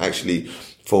business. And actually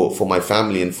for my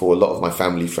family and for a lot of my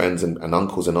family friends and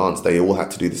uncles and aunts, they all had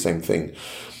to do the same thing.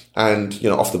 And, you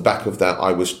know, off the back of that,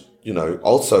 I was, you know,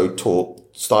 also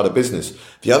taught start a business.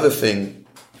 The other thing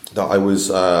that I was,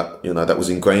 you know, that was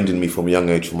ingrained in me from a young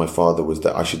age from my father was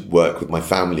that I should work with my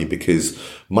family, because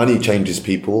money changes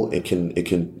people. It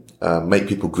can make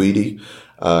people greedy.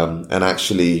 And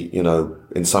actually, you know,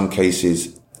 in some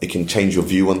cases, it can change your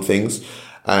view on things.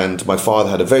 And my father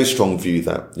had a very strong view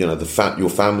that, you know, your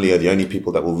family are the only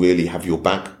people that will really have your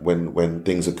back when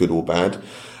things are good or bad.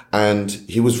 And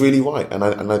he was really right. And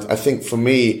I think for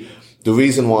me, the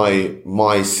reason why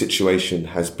my situation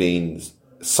has been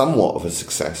somewhat of a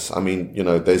success. I mean, you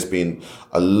know, there's been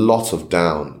a lot of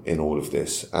down in all of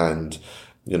this, and,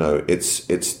 you know, it's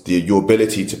your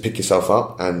ability to pick yourself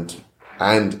up and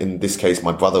in this case,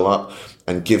 my brother up,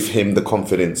 and give him the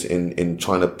confidence in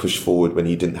trying to push forward when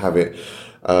he didn't have it.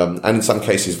 And in some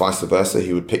cases, vice versa,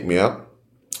 he would pick me up.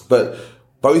 But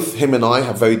both him and I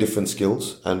have very different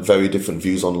skills and very different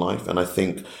views on life. And I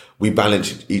think we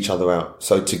balance each other out.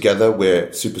 So together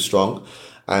we're super strong.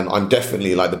 And I'm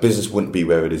definitely, like, the business wouldn't be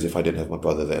where it is if I didn't have my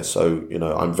brother there. So, you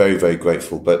know, I'm very, very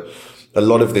grateful. But a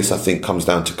lot of this, I think, comes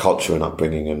down to culture and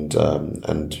upbringing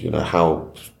and, you know,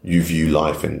 how you view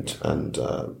life and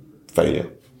failure.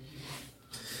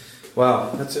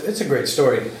 Wow, it's a great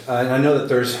story. And I know that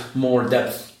there's more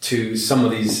depth to some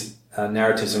of these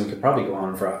narratives, and we could probably go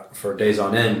on for days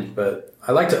on end. But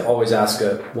I like to always ask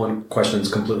one question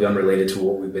that's completely unrelated to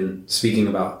what we've been speaking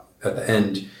about at the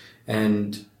end.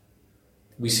 And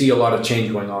we see a lot of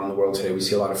change going on in the world today. We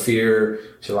see a lot of fear,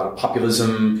 we see a lot of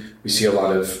populism, we see a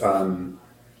lot of,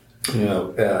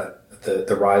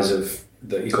 the rise of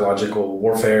the ecological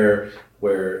warfare,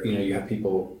 where, you know, you have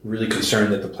people really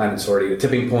concerned that the planet's already at a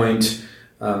tipping point.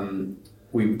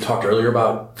 We talked earlier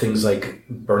about things like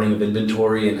burning of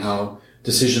inventory and how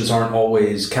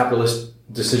capitalist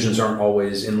decisions aren't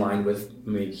always in line with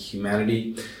maybe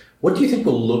humanity. What do you think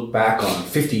we'll look back on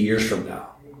 50 years from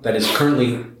now that is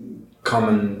currently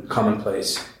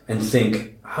commonplace and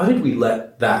think, how did we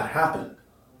let that happen?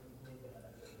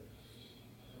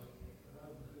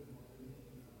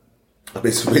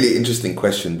 It's a really interesting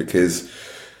question, because,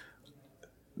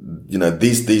 you know,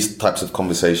 these types of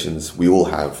conversations we all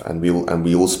have, and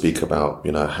we all speak about,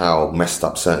 you know, how messed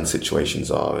up certain situations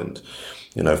are. And,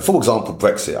 you know, for example,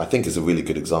 Brexit, I think, is a really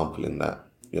good example in that,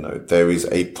 you know, there is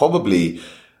probably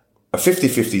a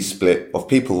 50-50 split of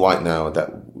people right now that,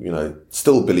 you know,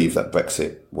 still believe that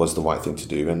Brexit was the right thing to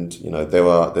do. And, you know,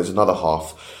 there's another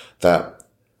half that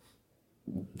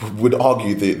would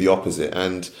argue the opposite.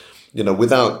 And, you know,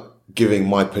 without giving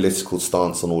my political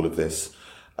stance on all of this,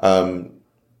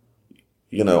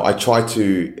 you know, I try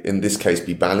to, in this case,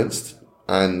 be balanced.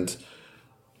 And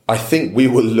I think we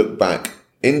will look back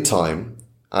in time,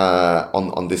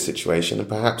 on this situation, and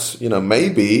perhaps, you know,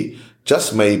 maybe,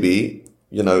 just maybe,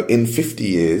 you know, in 50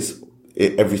 years,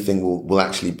 everything will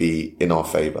actually be in our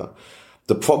favor.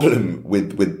 The problem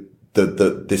with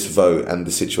this vote and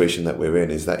the situation that we're in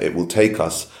is that it will take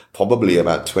us probably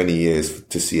about 20 years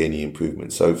to see any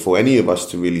improvement. So for any of us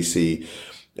to really see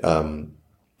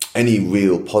any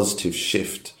real positive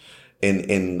shift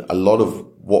in a lot of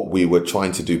what we were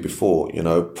trying to do before, you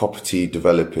know, property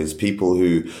developers, people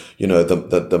who, you know,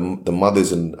 the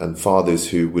mothers and fathers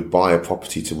who would buy a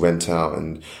property to rent out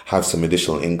and have some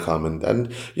additional income.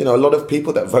 And, you know, a lot of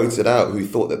people that voted out who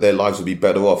thought that their lives would be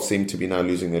better off seem to be now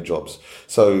losing their jobs.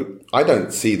 So I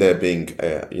don't see there being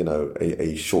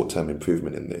a short-term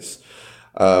improvement in this.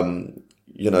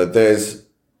 You know, there's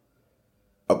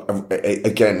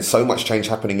again, so much change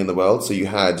happening in the world. So you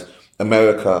had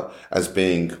America as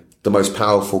being the most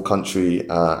powerful country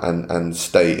and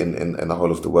state in the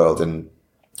whole of the world, and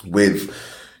with,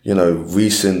 you know,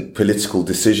 recent political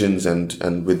decisions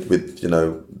and with you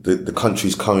know, the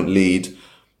country's current lead,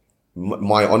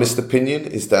 my honest opinion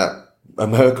is that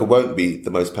America won't be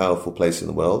the most powerful place in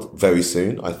the world very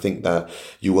soon. I think that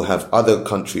you will have other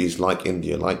countries like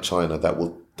India, like China, that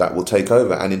will take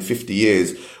over. And in 50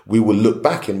 years, we will look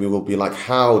back and we will be like,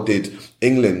 how did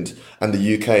England and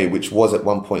the UK, which was at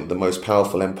one point the most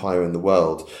powerful empire in the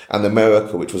world, and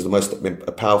America, which was the most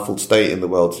powerful state in the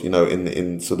world, you know,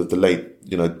 in sort of the late,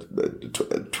 you know,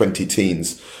 20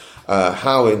 teens,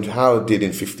 how did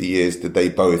in 50 years did they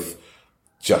both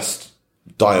just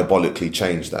diabolically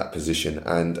change that position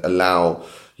and allow,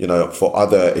 for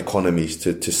other economies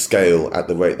to scale at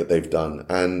the rate that they've done.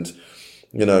 And,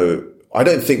 I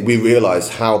don't think we realize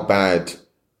how bad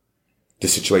the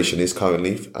situation is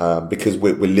currently, because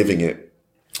we're living it.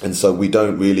 And so we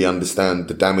don't really understand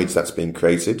the damage that's being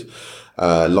created,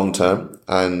 long term.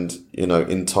 And,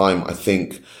 in time, I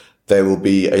think there will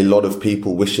be a lot of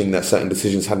people wishing that certain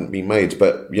decisions hadn't been made.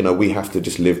 But, we have to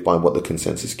just live by what the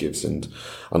consensus gives. And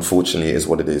unfortunately, it is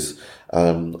what it is.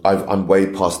 I'm way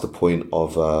past the point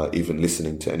of even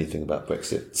listening to anything about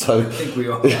Brexit. So I think we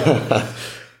all. Yeah.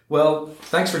 Well,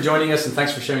 thanks for joining us and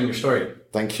thanks for sharing your story.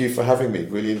 Thank you for having me.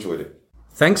 Really enjoyed it.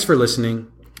 Thanks for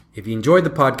listening. If you enjoyed the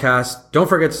podcast, don't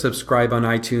forget to subscribe on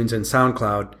iTunes and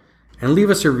SoundCloud and leave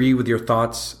us a review with your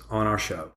thoughts on our show.